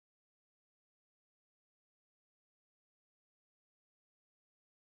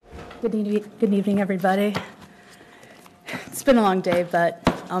Good evening, everybody. It's been a long day, but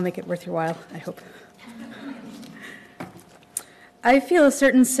I'll make it worth your while, I hope. I feel a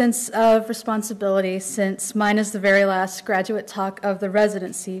certain sense of responsibility since mine is the very last graduate talk of the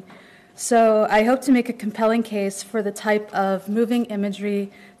residency, so I hope to make a compelling case for the type of moving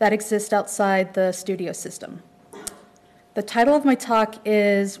imagery that exists outside the studio system. The title of my talk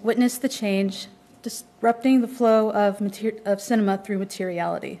is Witness the Change, Disrupting the Flow of Cinema Through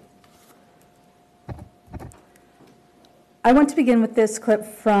Materiality. I want to begin with this clip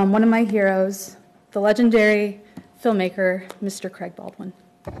from one of my heroes, the legendary filmmaker, Mr. Craig Baldwin.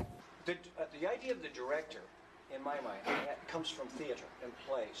 The idea of the director, in my mind, comes from theater and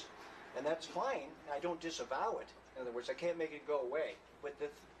plays. And that's fine. I don't disavow it. In other words, I can't make it go away. But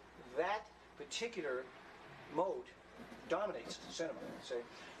that particular mode dominates cinema.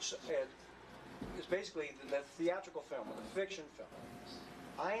 It's basically the theatrical film, or the fiction film.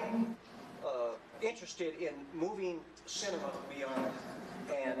 I'm interested in moving cinema beyond,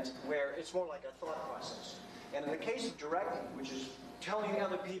 and where it's more like a thought process. And in the case of directing, which is telling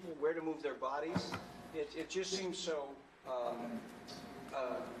other people where to move their bodies, it just seems so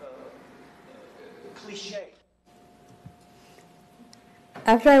cliche.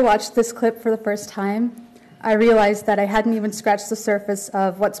 After I watched this clip for the first time, I realized that I hadn't even scratched the surface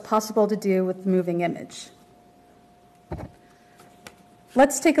of what's possible to do with the moving image.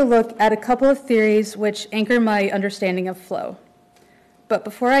 Let's take a look at a couple of theories which anchor my understanding of flow. But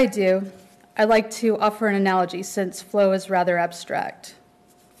before I do, I'd like to offer an analogy since flow is rather abstract.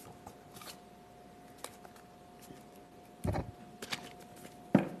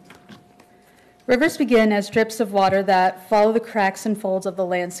 Rivers begin as drips of water that follow the cracks and folds of the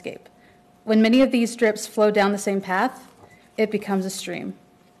landscape. When many of these drips flow down the same path, it becomes a stream.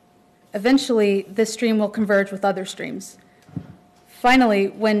 Eventually, this stream will converge with other streams. Finally,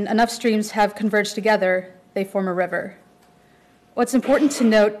 when enough streams have converged together, they form a river. What's important to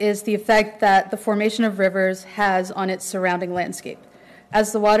note is the effect that the formation of rivers has on its surrounding landscape,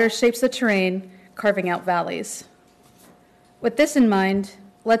 as the water shapes the terrain, carving out valleys. With this in mind,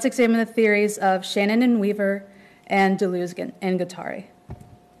 let's examine the theories of Shannon and Weaver and Deleuze and Guattari.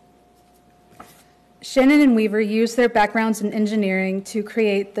 Shannon and Weaver used their backgrounds in engineering to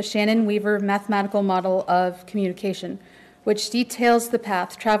create the Shannon-Weaver mathematical model of communication, which details the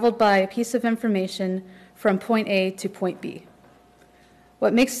path traveled by a piece of information from point A to point B.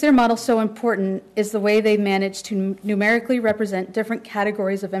 What makes their model so important is the way they managed to numerically represent different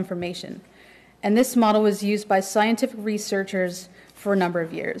categories of information, and this model was used by scientific researchers for a number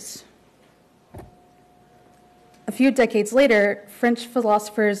of years. A few decades later, French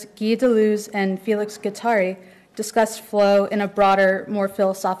philosophers Guy Deleuze and Félix Guattari discussed flow in a broader, more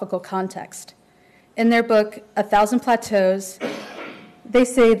philosophical context. In their book, 1,000 Plateaus, they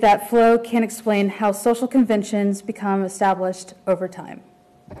say that flow can explain how social conventions become established over time.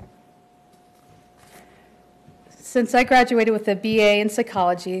 Since I graduated with a BA in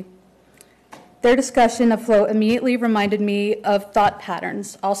psychology, their discussion of flow immediately reminded me of thought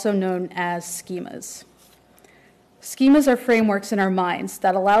patterns, also known as schemas. Schemas are frameworks in our minds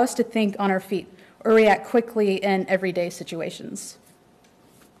that allow us to think on our feet or react quickly in everyday situations.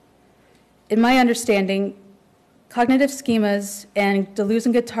 In my understanding, cognitive schemas and Deleuze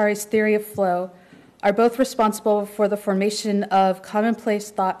and Guattari's theory of flow are both responsible for the formation of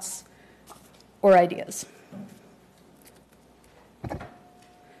commonplace thoughts or ideas.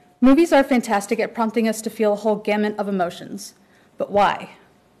 Movies are fantastic at prompting us to feel a whole gamut of emotions, but why?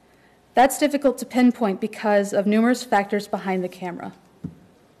 That's difficult to pinpoint because of numerous factors behind the camera.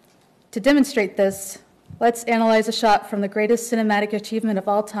 To demonstrate this, let's analyze a shot from the greatest cinematic achievement of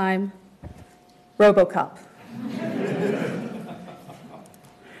all time, RoboCop.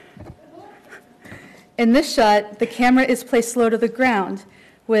 In this shot, the camera is placed low to the ground,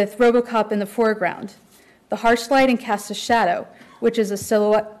 with RoboCop in the foreground. The harsh lighting casts a shadow, which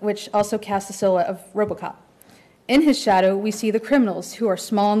also casts a silhouette of RoboCop. In his shadow, we see the criminals, who are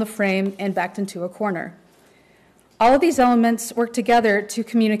small in the frame and backed into a corner. All of these elements work together to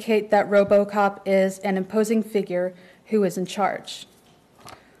communicate that RoboCop is an imposing figure who is in charge.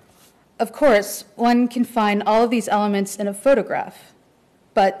 Of course, one can find all of these elements in a photograph,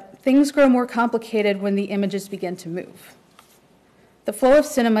 but things grow more complicated when the images begin to move. The flow of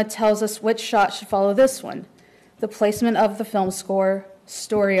cinema tells us which shot should follow this one, the placement of the film score,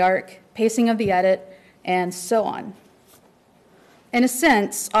 story arc, pacing of the edit, and so on. In a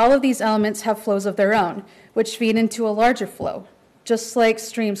sense, all of these elements have flows of their own, which feed into a larger flow, just like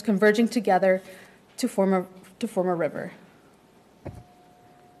streams converging together to form a river.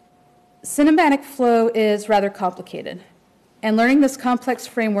 Cinematic flow is rather complicated. and learning this complex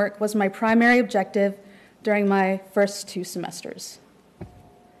framework was my primary objective during my first 2 semesters.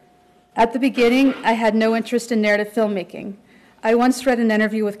 At the beginning, I had no interest in narrative filmmaking. I once read an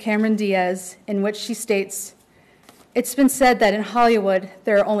interview with Cameron Diaz in which she states, "It's been said that in Hollywood,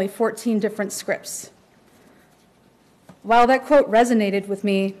 there are only 14 different scripts." While that quote resonated with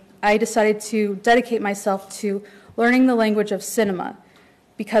me, I decided to dedicate myself to learning the language of cinema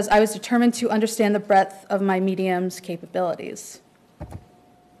because I was determined to understand the breadth of my medium's capabilities.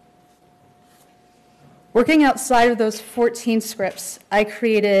 Working outside of those 14 scripts, I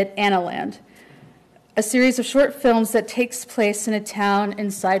created Analand, a series of short films that takes place in a town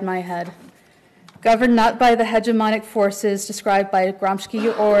inside my head, governed not by the hegemonic forces described by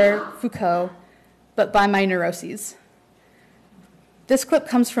Gramsci or Foucault, but by my neuroses. This clip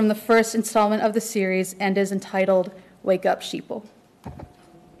comes from the first installment of the series and is entitled Wake Up, Sheeple.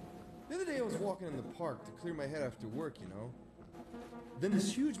 The other day I was walking in the park to clear my head after work, you know. Then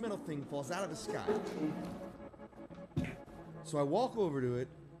this huge metal thing falls out of the sky. So I walk over to it,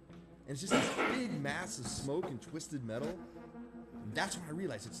 and it's just this big mass of smoke and twisted metal. And that's when I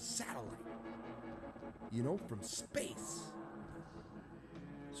realize it's a satellite. You know, from space.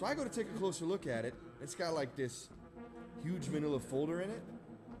 So I go to take a closer look at it. It's got like this huge manila folder in it.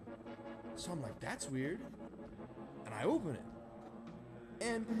 So I'm like, that's weird. And I open it.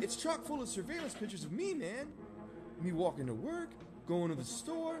 And it's chock full of surveillance pictures of me, man. Me walking to work, going to the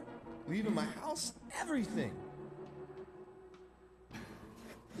store, leaving my house, everything.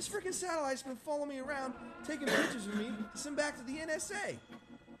 This freaking satellite's been following me around, taking pictures of me to send back to the NSA.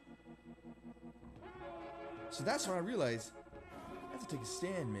 So that's when I realized I have to take a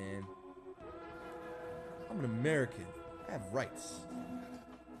stand, man. I'm an American. I have rights.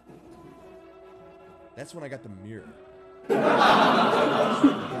 That's when I got the mirror.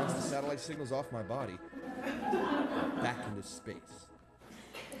 Bounce the satellite signals off my body back into space.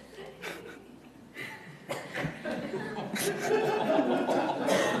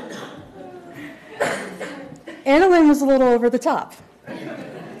 Annalyn was a little over the top.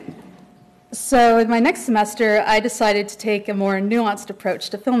 So in my next semester, I decided to take a more nuanced approach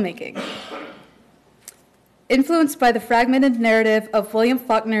to filmmaking. Influenced by the fragmented narrative of William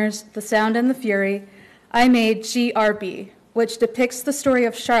Faulkner's The Sound and the Fury, I made GRB, which depicts the story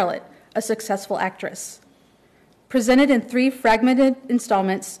of Charlotte, a successful actress. Presented in 3 fragmented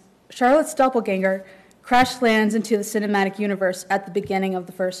installments, Charlotte's doppelganger crash lands into the cinematic universe at the beginning of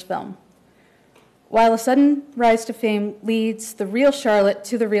the first film. While a sudden rise to fame leads the real Charlotte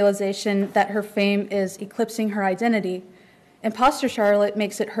to the realization that her fame is eclipsing her identity, imposter Charlotte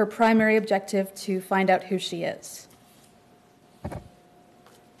makes it her primary objective to find out who she is.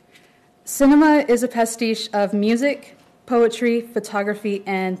 Cinema is a pastiche of music, poetry, photography,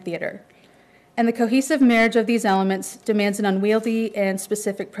 and theater. And the cohesive marriage of these elements demands an unwieldy and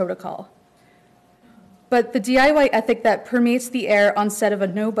specific protocol. But the DIY ethic that permeates the air on set of a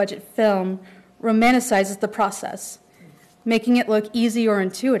no-budget film romanticizes the process, making it look easy or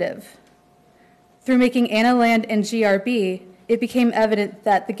intuitive. Through making Analand and GRB, it became evident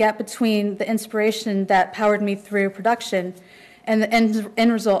that the gap between the inspiration that powered me through production and the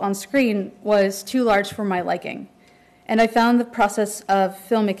end result on screen was too large for my liking, and I found the process of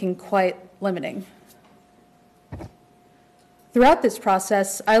filmmaking quite limiting. Throughout this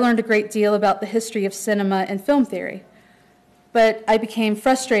process, I learned a great deal about the history of cinema and film theory, but I became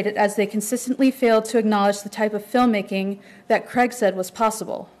frustrated as they consistently failed to acknowledge the type of filmmaking that Craig said was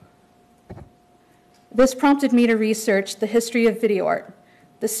possible. This prompted me to research the history of video art,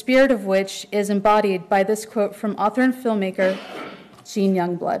 the spirit of which is embodied by this quote from author and filmmaker Gene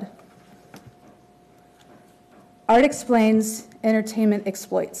Youngblood. Art explains, entertainment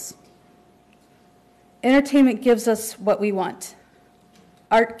exploits. Entertainment gives us what we want.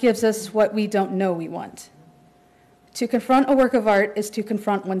 Art gives us what we don't know we want. To confront a work of art is to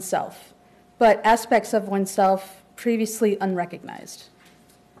confront oneself, but aspects of oneself previously unrecognized.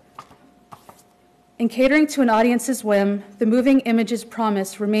 In catering to an audience's whim, the moving image's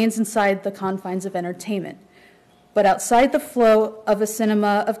promise remains inside the confines of entertainment. But outside the flow of a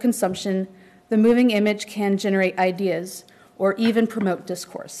cinema of consumption, the moving image can generate ideas or even promote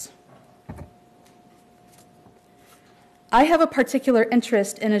discourse. I have a particular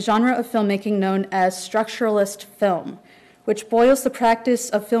interest in a genre of filmmaking known as structuralist film, which boils the practice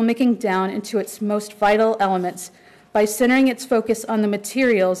of filmmaking down into its most vital elements by centering its focus on the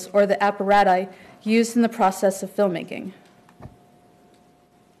materials or the apparati used in the process of filmmaking.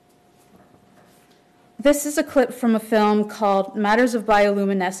 This is a clip from a film called Matters of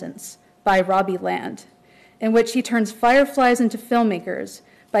Bioluminescence by Robbie Land, in which he turns fireflies into filmmakers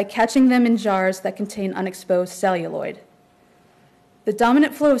by catching them in jars that contain unexposed celluloid. The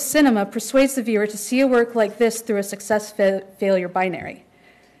dominant flow of cinema persuades the viewer to see a work like this through a success-failure binary.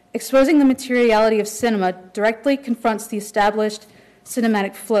 Exposing the materiality of cinema directly confronts the established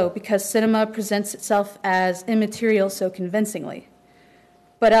cinematic flow because cinema presents itself as immaterial so convincingly.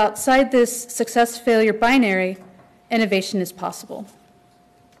 But outside this success-failure binary, innovation is possible.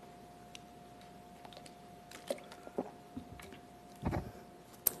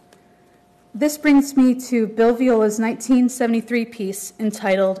 This brings me to Bill Viola's 1973 piece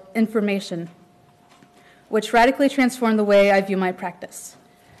entitled Information, which radically transformed the way I view my practice.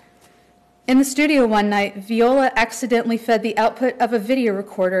 In the studio one night, Viola accidentally fed the output of a video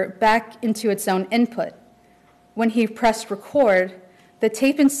recorder back into its own input. When he pressed record, the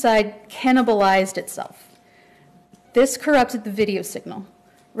tape inside cannibalized itself. This corrupted the video signal,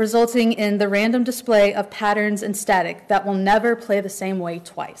 resulting in the random display of patterns and static that will never play the same way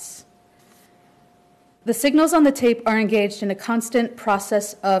twice. The signals on the tape are engaged in a constant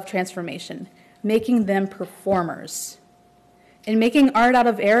process of transformation, making them performers. In making art out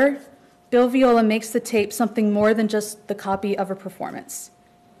of error, Bill Viola makes the tape something more than just the copy of a performance.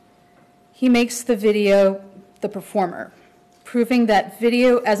 He makes the video the performer, proving that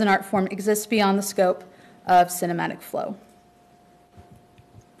video as an art form exists beyond the scope of cinematic flow.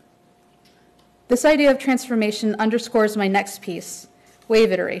 This idea of transformation underscores my next piece,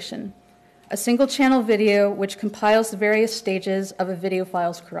 wave iteration, a single-channel video which compiles the various stages of a video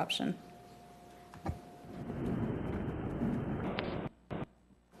file's corruption.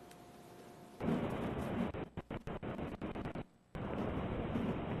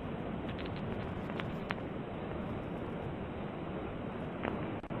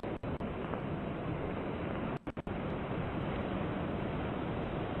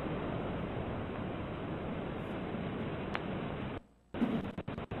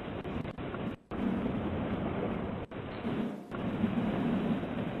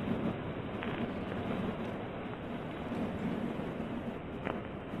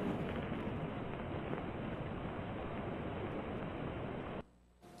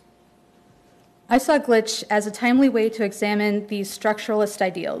 I saw Glitch as a timely way to examine these structuralist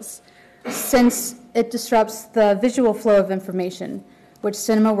ideals, since it disrupts the visual flow of information, which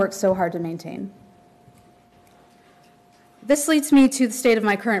cinema works so hard to maintain. This leads me to the state of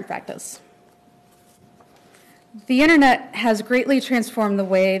my current practice. The internet has greatly transformed the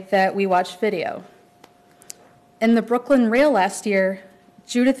way that we watch video. In the Brooklyn Rail last year,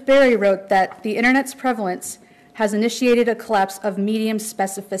 Judith Berry wrote that the internet's prevalence has initiated a collapse of medium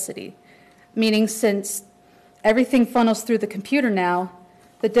specificity, meaning since everything funnels through the computer now,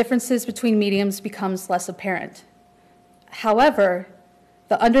 the differences between mediums becomes less apparent. However,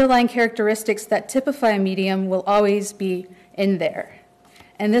 the underlying characteristics that typify a medium will always be in there,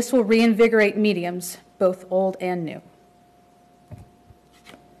 and this will reinvigorate mediums, both old and new.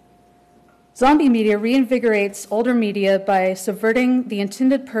 Zombie media reinvigorates older media by subverting the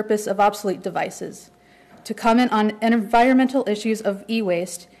intended purpose of obsolete devices, to comment on environmental issues of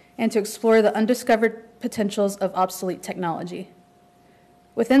e-waste, and to explore the undiscovered potentials of obsolete technology.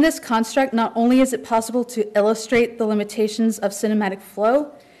 Within this construct, not only is it possible to illustrate the limitations of cinematic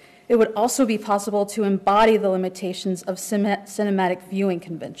flow, it would also be possible to embody the limitations of cinematic viewing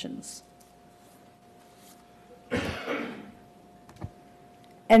conventions.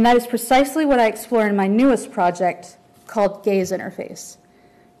 And that is precisely what I explore in my newest project called Gaze Interface,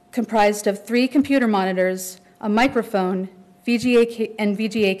 comprised of 3 computer monitors, a microphone,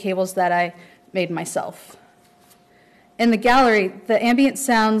 VGA cables that I made myself. In the gallery, the ambient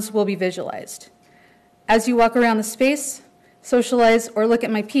sounds will be visualized. As you walk around the space, socialize, or look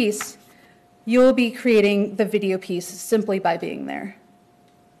at my piece, you will be creating the video piece simply by being there.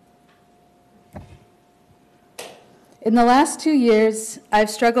 In the last 2 years,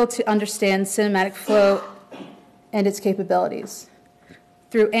 I've struggled to understand cinematic flow and its capabilities.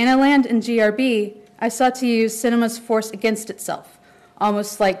 Through Analand and GRB, I sought to use cinema's force against itself,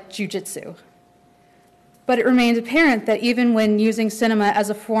 almost like jujitsu. But it remained apparent that even when using cinema as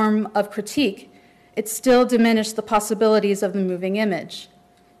a form of critique, it still diminished the possibilities of the moving image.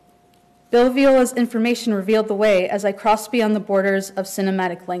 Bill Viola's information revealed the way as I crossed beyond the borders of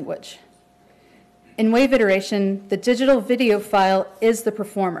cinematic language. In wave iteration, the digital video file is the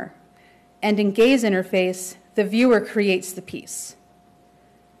performer, and in Gaze Interface, the viewer creates the piece.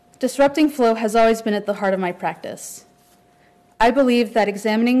 Disrupting flow has always been at the heart of my practice. I believe that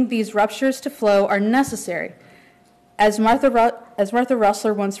examining these ruptures to flow are necessary, as Martha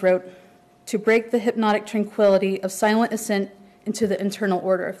Rosler once wrote, to break the hypnotic tranquility of silent ascent into the internal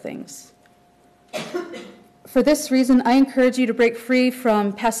order of things. For this reason, I encourage you to break free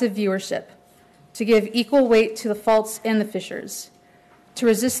from passive viewership, to give equal weight to the faults and the fissures, to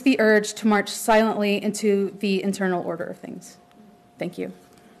resist the urge to march silently into the internal order of things. Thank you.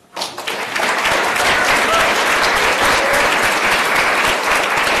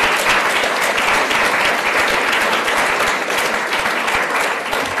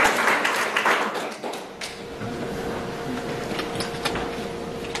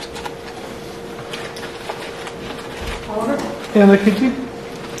 Anna, could you?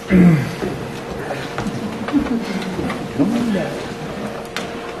 Can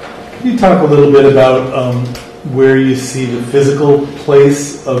you talk a little bit about where you see the physical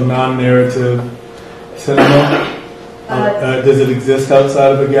place of non-narrative cinema? Does it exist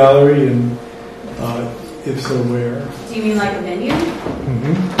outside of a gallery, and if so, where? Do you mean like a venue?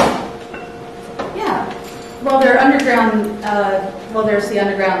 Mm-hmm. Yeah. Well, they're underground. There's the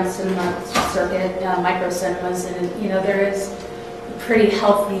underground cinema circuit, micro cinemas, and there is a pretty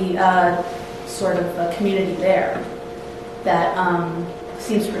healthy sort of community there that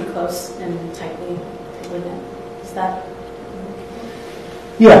seems pretty close and tightly within. Is that?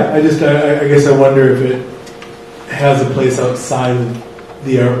 Yeah, I guess I wonder if it has a place outside of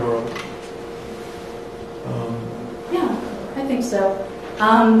the art world. Yeah, I think so.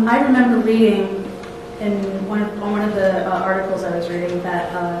 I remember reading in one of the articles I was reading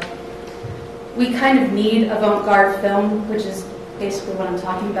that we kind of need avant-garde film, which is basically what I'm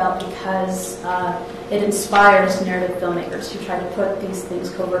talking about, because it inspires narrative filmmakers who try to put these things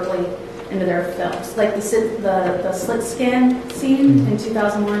covertly into their films. Like the slit scan scene in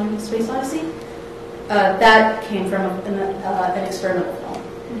 2001 Space Odyssey, that came from an experimental film.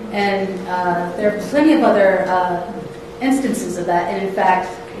 And there are plenty of other instances of that, and in fact,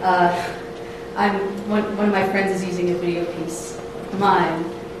 one of my friends is using a video piece of mine,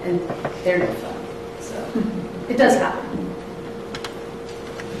 and they're no film. So it does happen.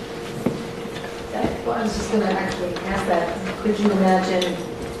 Well, I was just going to actually ask that. Could you imagine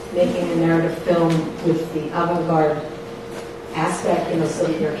making a narrative film with the avant-garde aspect, so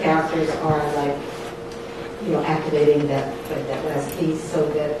that your characters are activating that last piece, so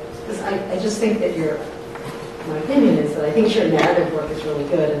that, because I just think that my opinion is that I think your narrative work is really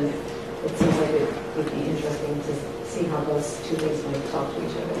good, and it seems like it would be interesting to see how those two things might talk to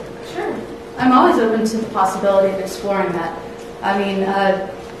each other. Sure. I'm always open to the possibility of exploring that. I mean,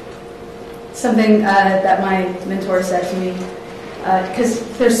 something that my mentor said to me, because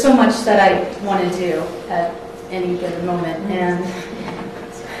there's so much that I want to do at any given moment, and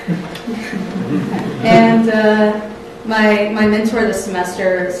my mentor this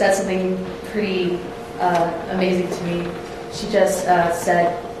semester said something pretty amazing to me. She just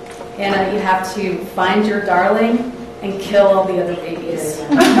said, "Anna, you have to find your darling and kill all the other babies."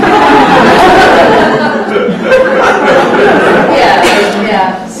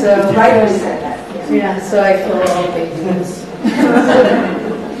 Yeah. So Right, you said that. yeah, so I kill all the babies.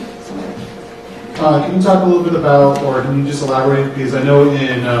 Can you talk a little bit about, or can you just elaborate, because I know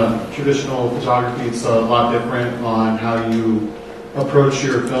in traditional photography it's a lot different on how you approach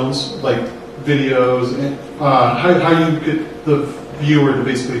your films, like videos, and how you get the viewer to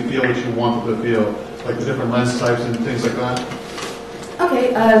basically feel what you want them to feel, like the different lens types and things like that?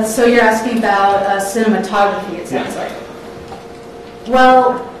 Okay, so you're asking about cinematography, it sounds like.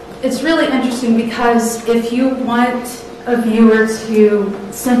 Well, it's really interesting because if you want a viewer to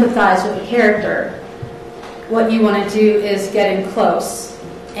sympathize with the character, what you want to do is get in close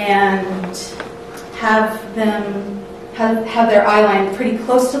and have them have their eye line pretty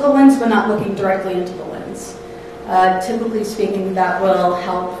close to the lens, but not looking directly into the lens. Typically speaking, that will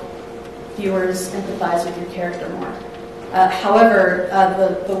help viewers empathize with your character more. However,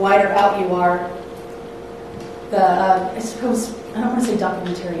 the wider out you are, I suppose, I don't want to say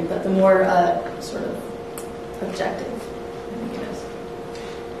documentarian, but the more sort of objective, I think it is.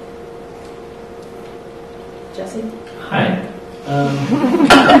 Jesse? Hi.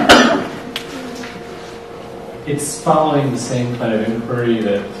 It's following the same kind of inquiry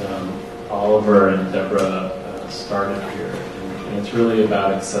that Oliver and Deborah started here. And it's really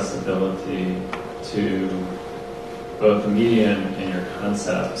about accessibility to both the medium and your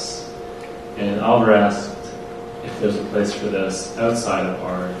concepts. And Oliver asked if there's a place for this outside of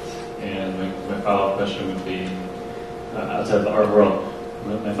art. And my follow-up question would be, outside of the art world,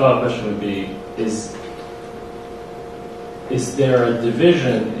 my follow-up question would be, is there a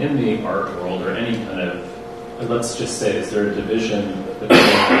division in the art world, or any kind of, let's just say, is there a division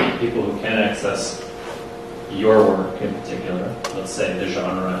between people who can access your work in particular, let's say the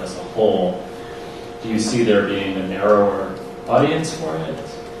genre as a whole? Do you see there being a narrower audience for it?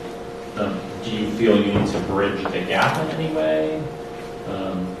 Do you feel you need to bridge the gap in any way?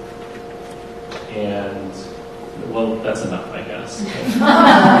 And Well, that's enough, I guess.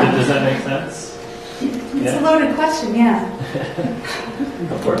 Does that make sense? It's a loaded question, yeah.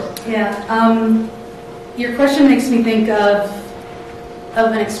 Of course. Yeah. Your question makes me think of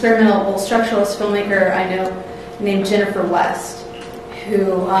an experimental structuralist filmmaker I know named Jennifer West,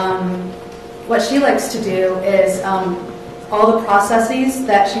 who what she likes to do is all the processes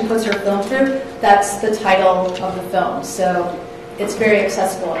that she puts her film through, that's the title of the film. So it's very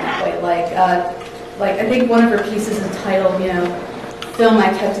accessible in that way. Like I think one of her pieces is titled, "Film I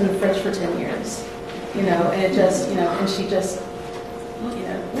Kept in the Fridge for 10 Years." And it just, and she just,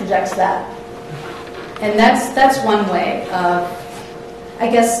 projects that. And that's one way of, I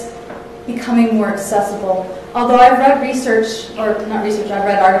guess, becoming more accessible. Although I've read I've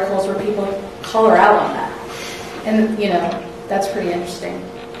read articles where people color out on that. And, that's pretty interesting.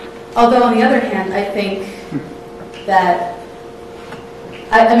 Although, on the other hand, I think that,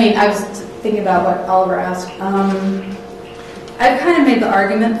 I was thinking about what Oliver asked. I've kind of made the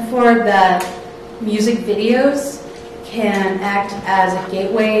argument before that music videos can act as a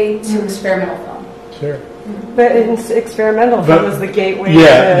gateway to experimental film. Sure. But experimental film is the gateway.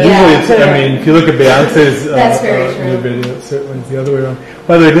 Yeah, to, usually it's, I mean, if you look at Beyonce's That's very true. new video, certainly it's the other way around.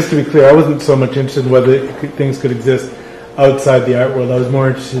 By the way, just to be clear, I wasn't so much interested in whether things could exist outside the art world. I was more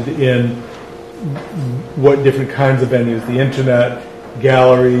interested in what different kinds of venues, the internet,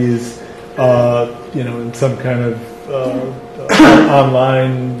 galleries, in some kind of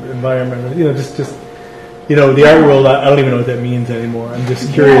online environment, just the art world, I don't even know what that means anymore. I'm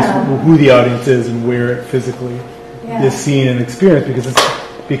just curious who the audience is and where it physically is seen and experienced,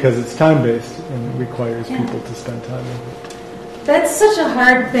 because it's time-based and requires people to spend time with it. That's such a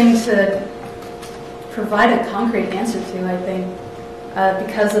hard thing to provide a concrete answer to, I think,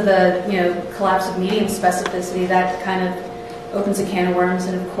 because of the collapse of medium specificity. That kind of opens a can of worms,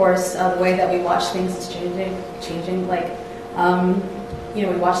 and of course, the way that we watch things is changing. Like, we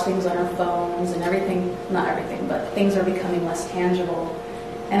watch things on our phones and everything. Not everything, but things are becoming less tangible.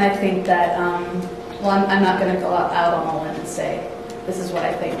 And I think that, I'm not going to go out on a limb and say this is what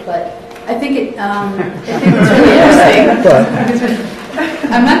I think, but I think it's really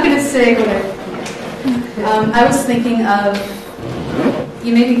interesting. I'm not going to say what I think. I was thinking of,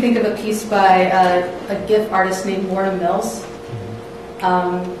 you made me think of a piece by a GIF artist named Lorna Mills.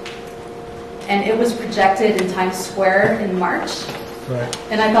 And it was projected in Times Square in March. Right.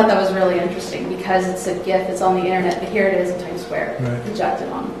 And I thought that was really interesting because it's a GIF, it's on the internet, but here it is in Times Square, projected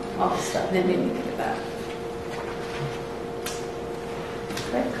on all this stuff. And it made me think of that.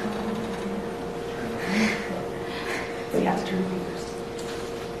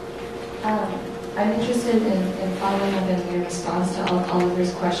 I'm interested in following up in your response to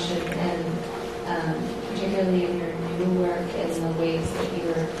Oliver's question, and particularly in your new work and the ways that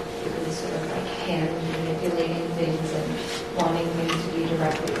you're really sort of like hand manipulating things and wanting things to be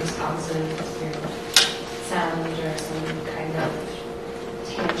directly responsive to sound or some kind of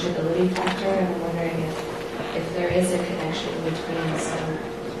tangibility factor. And I'm wondering if there is a connection between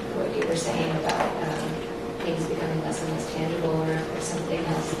what you were saying about things becoming less and less tangible, or if there's something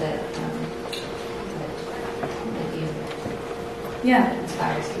else that you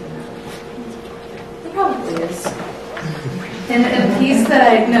inspires you. It probably is. And a piece that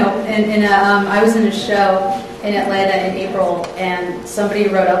I was in a show in Atlanta in April, and somebody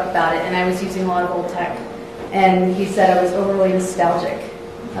wrote up about it, and I was using a lot of old tech, and he said I was overly nostalgic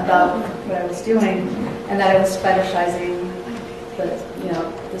about what I was doing, and that I was fetishizing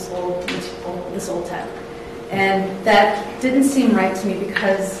this old tech, and that didn't seem right to me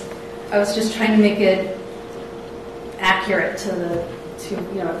because I was just trying to make it accurate to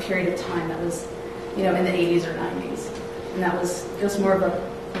a period of time that was in the 80s or 90s, and it was more of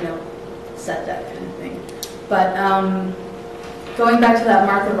a set that kind of thing. But going back to that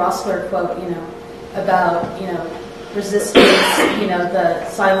Martha Rossler quote, about resistance, the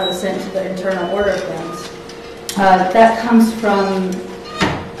silent ascent to the internal order of things, that comes from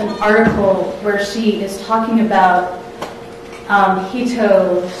an article where she is talking about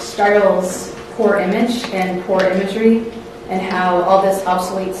Hito Steyerl's poor image and poor imagery, and how all this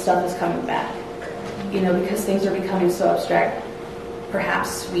obsolete stuff is coming back. Because things are becoming so abstract,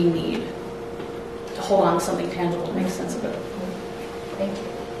 perhaps we need to hold on to something tangible to make sense of it. Thank you.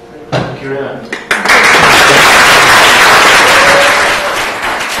 Thank you, Anne.